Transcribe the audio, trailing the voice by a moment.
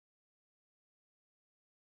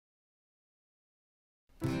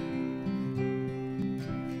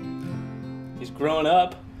He's grown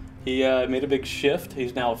up. He made a big shift.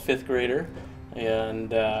 He's now a 5th grader,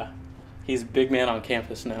 and he's a big man on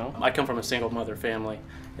campus now. I come from a single mother family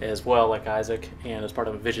as well, like Isaac, and as part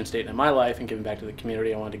of a vision statement in my life and giving back to the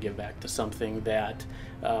community, I wanted to give back to something that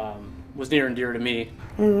was near and dear to me.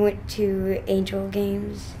 We went to Angel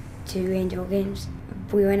games, 2 Angel games.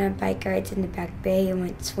 We went on bike rides in the back bay and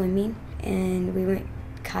went swimming, and we went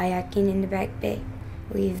kayaking in the back bay.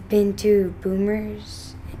 We've been to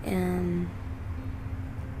Boomers.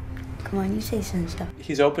 Come on, you say some stuff.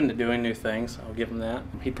 He's open to doing new things, I'll give him that.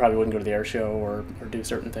 He probably wouldn't go to the air show or do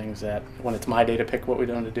certain things that, when it's my day to pick what we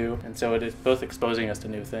want to do. And so it is both exposing us to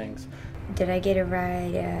new things. Did I get a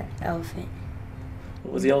ride at Elephant?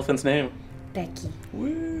 What was the elephant's name? Becky.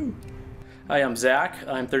 Woo! Hi, I'm Zach.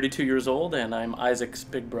 I'm 32 years old, and I'm Isaac's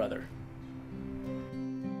big brother.